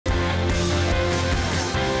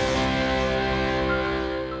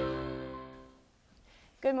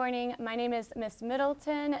Good morning. My name is Miss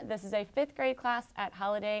Middleton. This is a 5th grade class at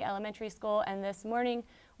Holladay Elementary School, and this morning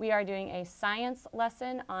we are doing a science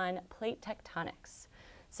lesson on plate tectonics.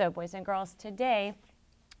 So boys and girls, today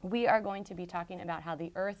we are going to be talking about how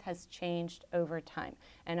the Earth has changed over time.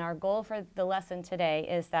 And our goal for the lesson today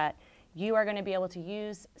is that you are going to be able to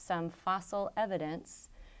use some fossil evidence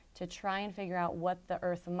to try and figure out what the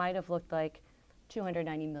Earth might have looked like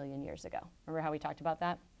 290 million years ago. Remember how we talked about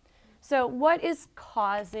that? So what is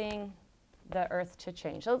causing the Earth to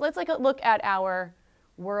change? So let's look at our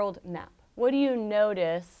world map. What do you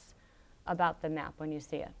notice about the map when you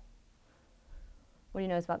see it? What do you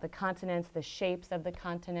notice about the continents, the shapes of the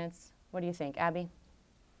continents? What do you think, Abby?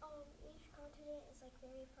 Each continent is like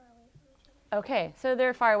very far away from each other. Okay, so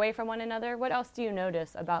they're far away from one another. What else do you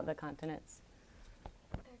notice about the continents?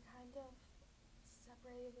 They're kind of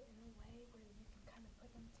separated in a way where you can kind of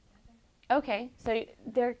put them together. Okay, so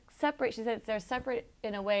they're separate. She said they're separate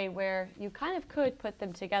in a way where you kind of could put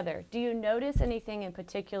them together. Do you notice anything in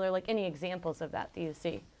particular, like any examples of that do you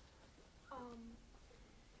see?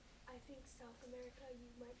 I think South America,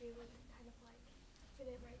 you might be able to kind of like fit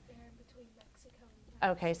it right there in between Mexico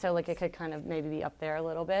and Okay, so like it could kind of maybe be up there a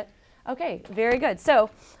little bit. Okay, very good.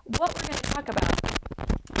 So what we're going to talk about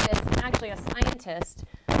is actually a scientist.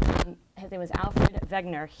 His name was Alfred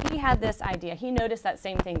Wegener. He had this idea. He noticed that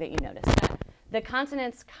same thing that you noticed, that the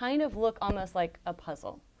continents kind of look almost like a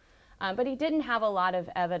puzzle. But he didn't have a lot of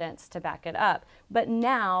evidence to back it up. But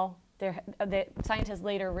now the scientists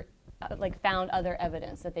later found other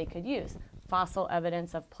evidence that they could use, fossil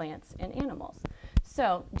evidence of plants and animals.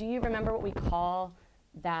 So do you remember what we call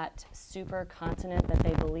that supercontinent that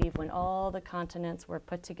they believe when all the continents were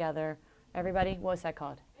put together? Everybody, what was that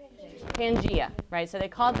called? Pangea, right? So they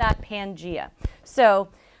called that Pangea. So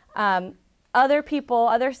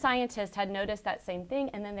other scientists had noticed that same thing,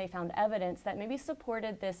 and then they found evidence that maybe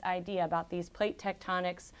supported this idea about these plate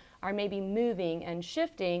tectonics are maybe moving and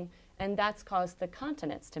shifting, and that's caused the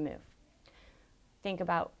continents to move. Think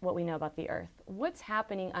about what we know about the Earth. What's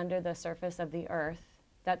happening under the surface of the Earth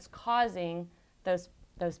that's causing those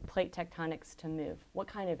plate tectonics to move? What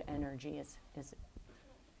kind of energy is it?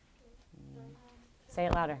 Say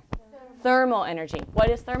it louder. Thermal energy. What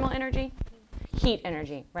is thermal energy? Heat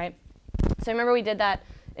energy, right? So remember we did that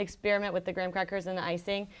experiment with the graham crackers and the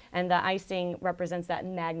icing, and the icing represents that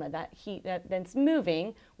magma, that heat that's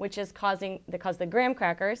moving, which is causing the graham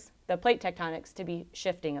crackers, the plate tectonics, to be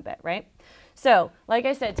shifting a bit, right? So, like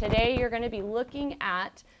I said, today you're going to be looking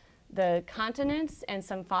at the continents and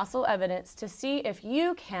some fossil evidence to see if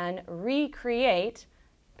you can recreate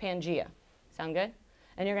Pangea. Sound good?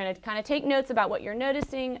 And you're going to kind of take notes about what you're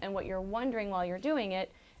noticing and what you're wondering while you're doing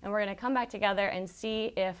it, and we're going to come back together and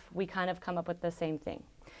see if we kind of come up with the same thing.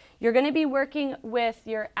 You're going to be working with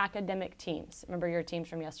your academic teams. Remember your teams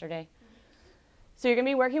from yesterday? So you're going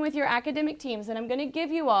to be working with your academic teams, and I'm going to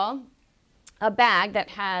give you all a bag that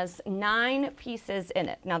has 9 pieces in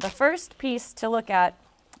it. Now the first piece to look at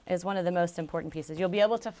is one of the most important pieces. You'll be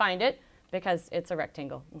able to find it because it's a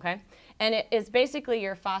rectangle, okay? And it is basically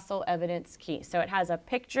your fossil evidence key. So it has a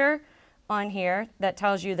picture on here that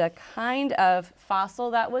tells you the kind of fossil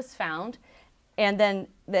that was found, and then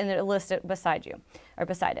it lists it beside you, or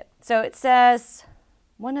beside it. So it says,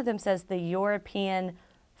 one of them says the European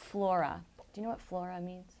flora. Do you know what flora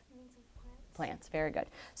means? It means like plants. Plants, very good.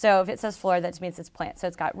 So if it says flora, that means it's plant. So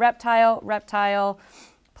it's got reptile,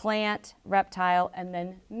 plant, reptile, and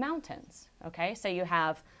then mountains, okay? So you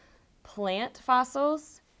have plant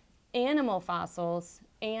fossils, animal fossils,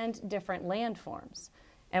 and different landforms.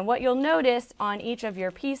 And what you'll notice on each of your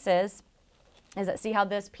pieces is that, see how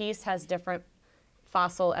this piece has different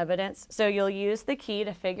fossil evidence? So you'll use the key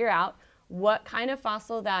to figure out what kind of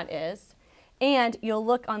fossil that is, and you'll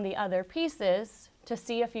look on the other pieces to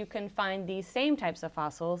see if you can find these same types of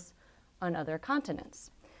fossils on other continents.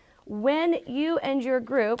 When you and your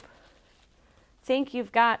group think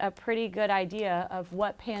you've got a pretty good idea of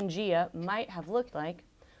what Pangea might have looked like,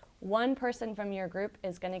 one person from your group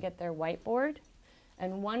is going to get their whiteboard,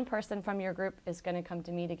 and one person from your group is going to come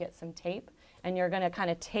to me to get some tape, and you're going to kind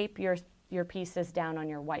of tape your pieces down on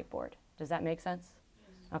your whiteboard. Does that make sense?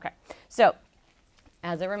 Yes. Okay. So,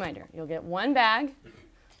 as a reminder, you'll get one bag,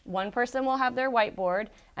 one person will have their whiteboard,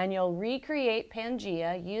 and you'll recreate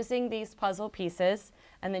Pangea using these puzzle pieces,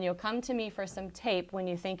 and then you'll come to me for some tape when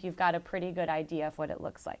you think you've got a pretty good idea of what it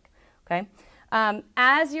looks like. Okay?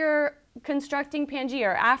 As you're constructing Pangea,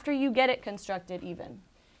 or after you get it constructed even,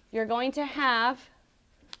 you're going to have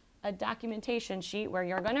a documentation sheet where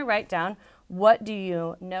you're going to write down what do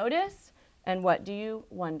you notice and what do you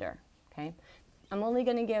wonder. Okay? I'm only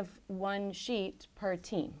going to give one sheet per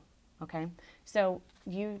team. okay? So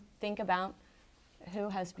you think about who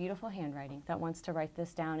has beautiful handwriting that wants to write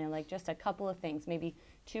this down in like just a couple of things, maybe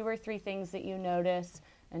 2 or 3 things that you notice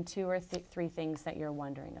and 2 or 3 things that you're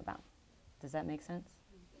wondering about. Does that make sense?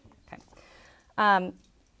 Okay.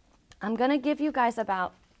 I'm going to give you guys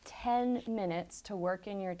about 10 minutes to work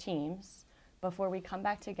in your teams before we come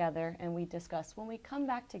back together and we discuss. When we come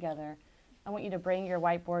back together, I want you to bring your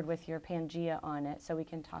whiteboard with your Pangea on it so we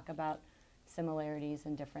can talk about similarities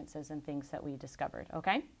and differences and things that we discovered,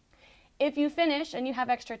 okay? If you finish and you have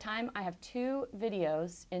extra time, I have 2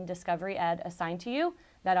 videos in Discovery Ed assigned to you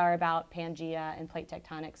that are about Pangea and plate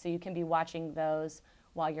tectonics, so you can be watching those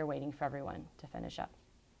while you're waiting for everyone to finish up.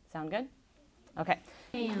 Sound good? Okay.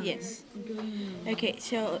 Yes. Okay,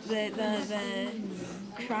 so the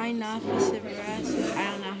Crinophorus,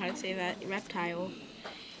 I don't know how to say that, reptile,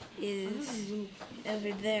 is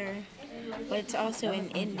over there, but it's also in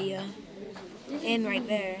India, and right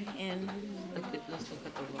there, and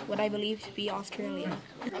what I believe to be Australia.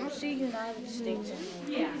 I don't see United States.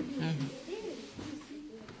 Yeah.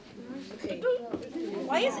 Okay.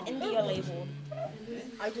 Why is India labeled?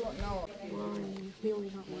 I don't know.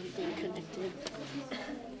 Really not one thing connected.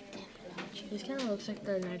 This kind of looks like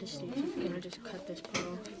the United States. If you're gonna just cut this part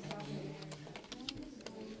off.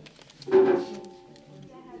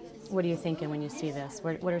 What are you thinking when you see this?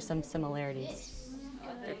 What are some similarities?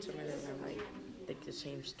 That some of them are like the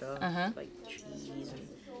same stuff, like trees and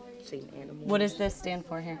same animals. What does this stand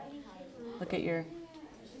for here? Look at your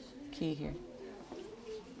key here.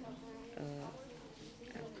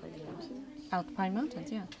 Alpine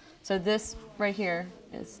mountains, yeah. So this right here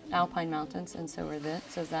is Alpine mountains, and so are this.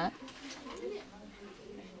 So is that.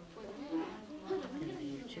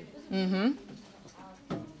 Mm-hmm.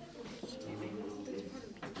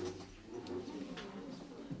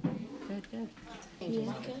 Good.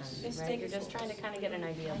 Right, you're just trying to kind of get an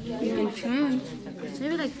idea.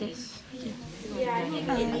 Maybe like this.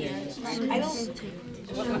 I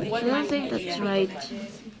don't think that's right.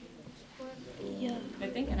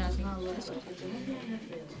 Good thinking, Ashley.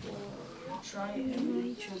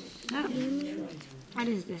 What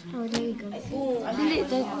is this? Oh, there you go.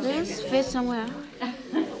 Does this fit somewhere?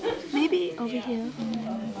 Maybe over here.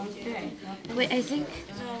 Wait, I think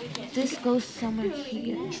this goes somewhere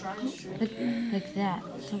here. Like that.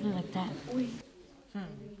 Something like that.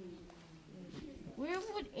 Where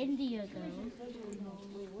would India go?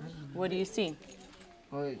 What do you see?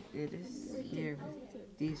 Well, it is here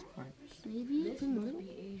with these parts. Maybe it's in Little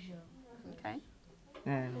Asia. Okay. I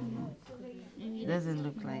don't know. It doesn't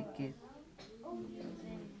look like it.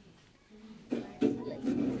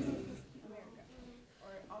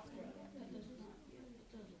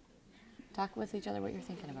 Talk with each other what you're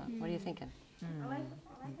thinking about. What are you thinking?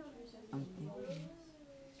 I'm thinking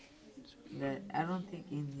that I don't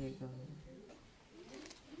think India goes.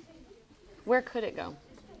 Where could it go?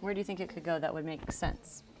 Where do you think it could go that would make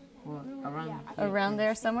sense? Well, around. Around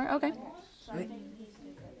there somewhere? Okay. Wait.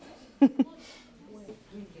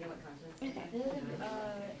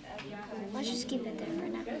 Let's just keep it there for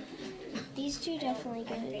now. These two definitely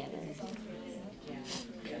go together.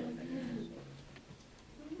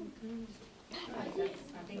 Alright.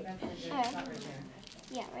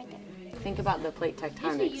 Yeah, right there. Think about the plate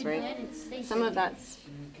tectonics, right? Some of that's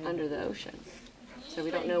under the ocean. So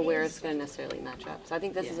we don't know where it's going to necessarily match up. So I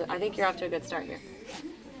think I think you're off to a good start here.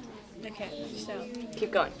 Okay, so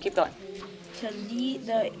Keep going, keep going. so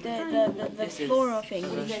the floral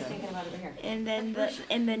thingies, and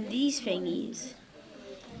then these thingies.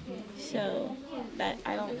 So that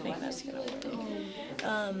I don't think that's gonna work.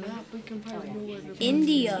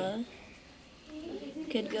 India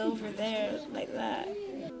could go over there like that.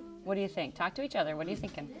 What do you think? Talk to each other. What are you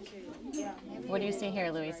thinking? What do you see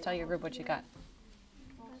here, Louise? Tell your group what you got.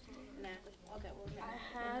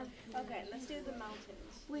 Okay, let's do the mountains.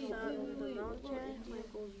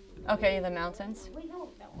 Okay, the mountains.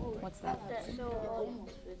 What's that?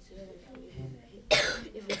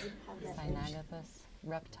 Sinagopus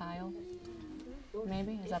reptile?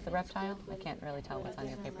 Maybe? Is that the reptile? I can't really tell what's on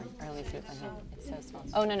your paper. Or let me see what's on here. It's so small.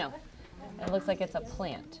 Oh, no. It looks like it's a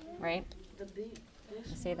plant, right?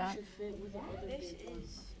 You see that?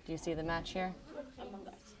 Do you see the match here?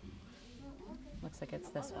 Looks like it's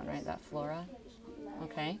this one, right? That flora.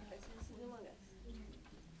 Okay.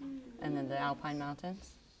 And then the Alpine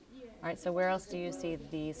mountains. All right, so where else do you see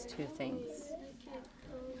these two things?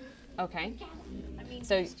 Okay.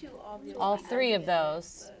 So all 3 of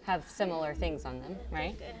those have similar things on them,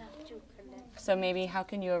 right? So maybe how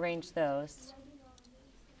can you arrange those?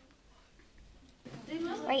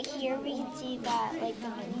 Right here we can see that like the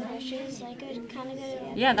moon bushes like a kind of good.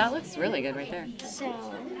 Yeah, that looks really good right there. So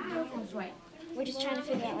we're just trying to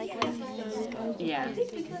figure out like where these go. Yeah.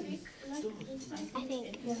 I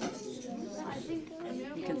think.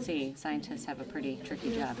 You can see scientists have a pretty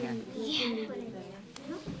tricky job here. Yeah.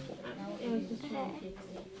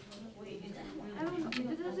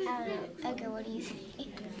 Edgar, what do you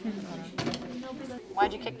think?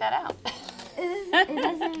 Why'd you kick that out? It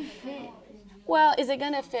doesn't fit. Well, is it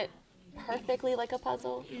gonna fit perfectly like a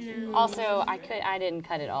puzzle? No. Also, I didn't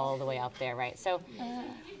cut it all the way out there, right? So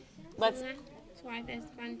let's. That's why there's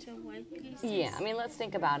a bunch of white pieces. Yeah, I mean, let's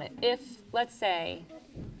think about it. If, let's say,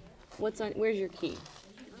 where's your key?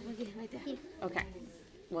 Right there. Okay.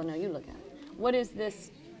 Well, no, you look at it. What is this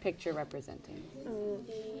picture representing?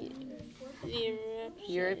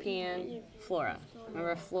 European flora.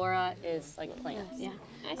 Remember, flora is like plants. Yeah.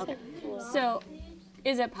 Okay. So,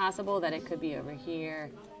 is it possible that it could be over here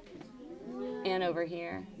and over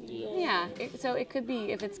here? Yeah. So it could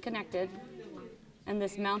be, if it's connected, and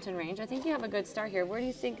this mountain range. I think you have a good start here. Where do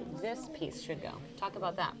you think this piece should go? Talk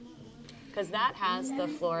about that. Because that has the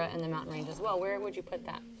flora and the mountain range as well. Where would you put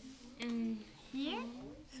that? Here?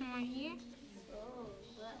 Somewhere here?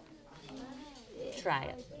 Try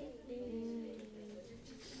it.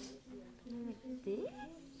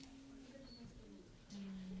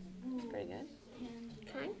 It's pretty good.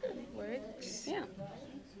 Kind of works. Yeah.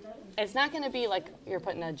 It's not going to be like you're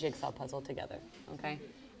putting a jigsaw puzzle together, okay?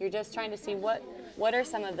 You're just trying to see what are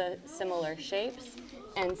some of the similar shapes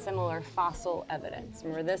and similar fossil evidence.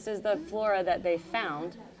 Remember, this is the flora that they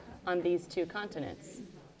found on these two continents.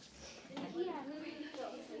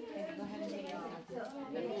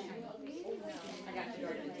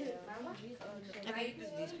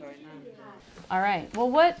 All right. Well,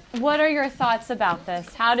 what are your thoughts about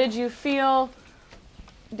this? How did you feel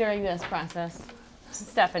during this process,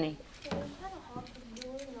 Stephanie?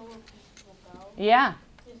 Yeah.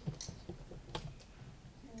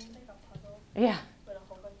 Yeah.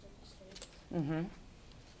 Mm-hmm.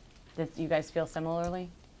 Did you guys feel similarly?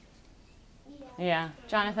 Yeah.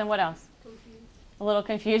 Jonathan, what else? A little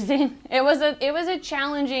confusing. It was a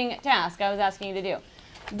challenging task I was asking you to do.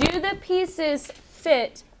 Do the pieces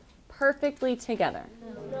fit perfectly together?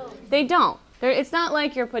 No. They don't. It's not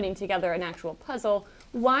like you're putting together an actual puzzle.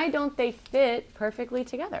 Why don't they fit perfectly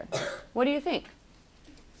together? What do you think?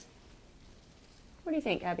 What do you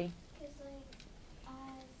think, Abby? Because, as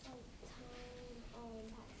time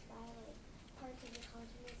passed by, parts of the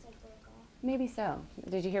continents, broke off. Maybe so.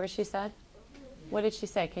 Did you hear what she said? What did she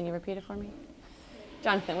say? Can you repeat it for me?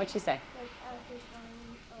 Jonathan, what did she say?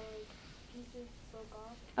 Pieces broke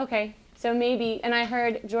off. Okay, so maybe, and I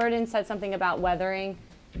heard Jordan said something about weathering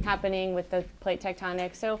happening with the plate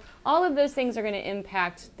tectonics. So all of those things are going to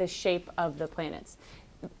impact the shape of the planets.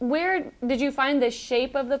 Where did you find the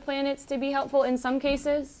shape of the planets to be helpful in some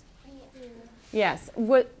cases? Yes.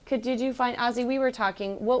 Did you find, Ozzy, we were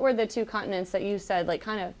talking, what were the two continents that you said like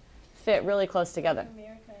kind of fit really close together?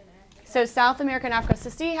 America and Africa. So South America and Africa. So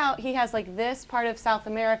see how he has like this part of South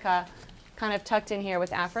America kind of tucked in here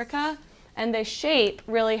with Africa, and the shape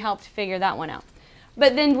really helped figure that one out.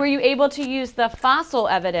 But then were you able to use the fossil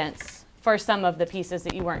evidence for some of the pieces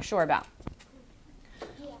that you weren't sure about?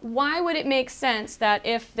 Why would it make sense that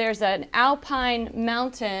if there's an alpine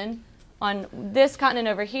mountain on this continent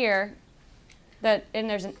over here, and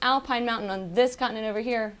there's an alpine mountain on this continent over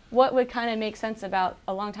here, what would kind of make sense about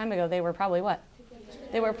a long time ago? They were probably what?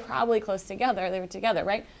 They were probably close together. They were together,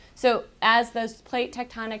 right? So as those plate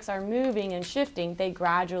tectonics are moving and shifting, they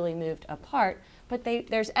gradually moved apart, but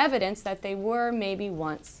there's evidence that they were maybe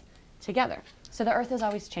once together. So the Earth is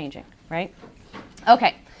always changing, right?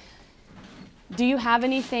 Okay. Do you have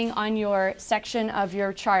anything on your section of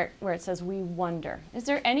your chart where it says we wonder? Is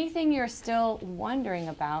there anything you're still wondering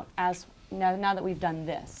about now that we've done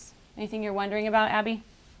this? Anything you're wondering about, Abby?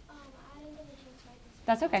 I didn't get a chance to write this.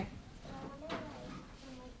 That's okay. I wonder,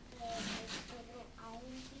 from the little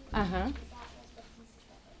islands, Uh-huh. that was the pieces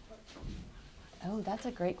that were Oh, that's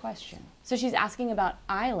a great question. So she's asking about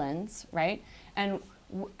islands, right? And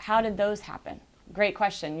how did those happen? Great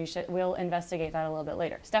question. We'll investigate that a little bit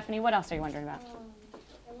later. Stephanie, what else are you wondering about?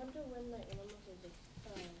 I wonder when the animals existed.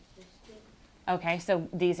 Okay, so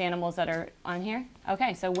these animals that are on here?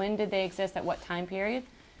 Okay, so when did they exist, at what time period?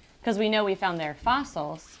 Because we know we found their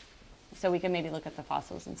fossils, so we can maybe look at the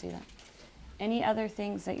fossils and see that. Any other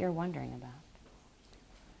things that you're wondering about?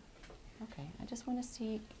 Okay, I just want to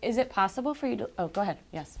see, is it possible for you to, oh, go ahead,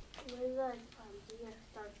 yes. When the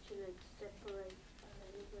start to separate?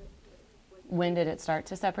 When did it start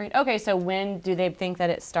to separate? Okay, so when do they think that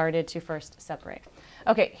it started to first separate?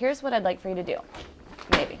 Okay, here's what I'd like for you to do,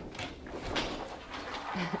 maybe.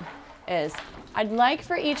 is I'd like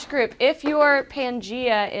for each group, if your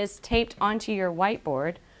Pangea is taped onto your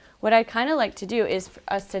whiteboard, what I'd kind of like to do is for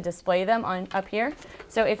us to display them on up here.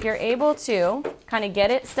 So if you're able to kind of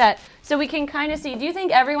get it set, so we can kind of see, do you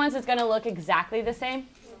think everyone's is going to look exactly the same?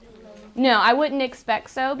 No, I wouldn't expect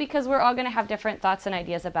so, because we're all going to have different thoughts and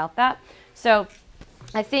ideas about that. So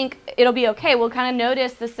I think it'll be okay. We'll kind of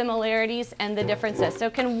notice the similarities and the differences. So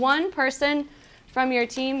can one person from your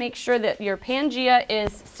team make sure that your Pangea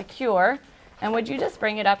is secure? And would you just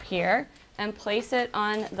bring it up here and place it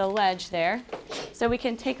on the ledge there so we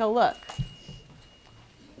can take a look?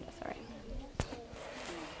 Sorry.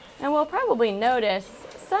 And we'll probably notice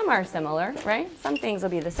some are similar, right? Some things will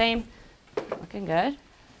be the same. Looking good.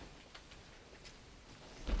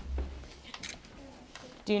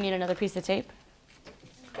 Do you need another piece of tape?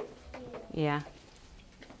 Yeah.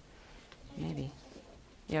 Maybe.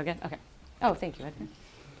 You okay? Okay. Oh, thank you, Edgar.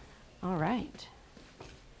 All right.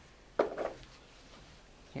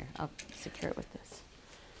 Here, I'll secure it with this.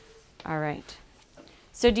 All right.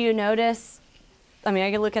 So do you notice, I mean, are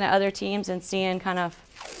you looking at other teams and seeing kind of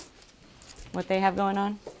what they have going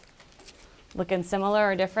on? Looking similar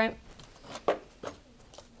or different?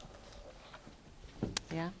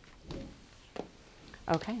 Yeah?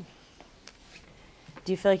 Okay.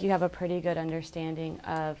 Do you feel like you have a pretty good understanding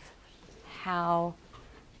of how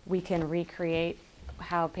we can recreate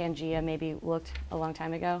how Pangea maybe looked a long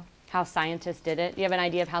time ago? How scientists did it? Do you have an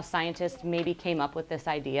idea of how scientists maybe came up with this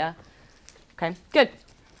idea? Okay, good.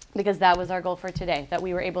 Because that was our goal for today, that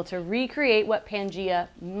we were able to recreate what Pangea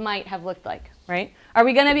might have looked like, right? Are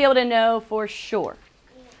we going to be able to know for sure?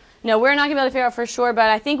 No, we're not going to be able to figure out for sure, but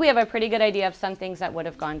I think we have a pretty good idea of some things that would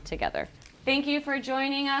have gone together. Thank you for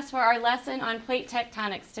joining us for our lesson on plate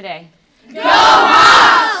tectonics today. Go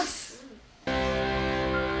Hawks!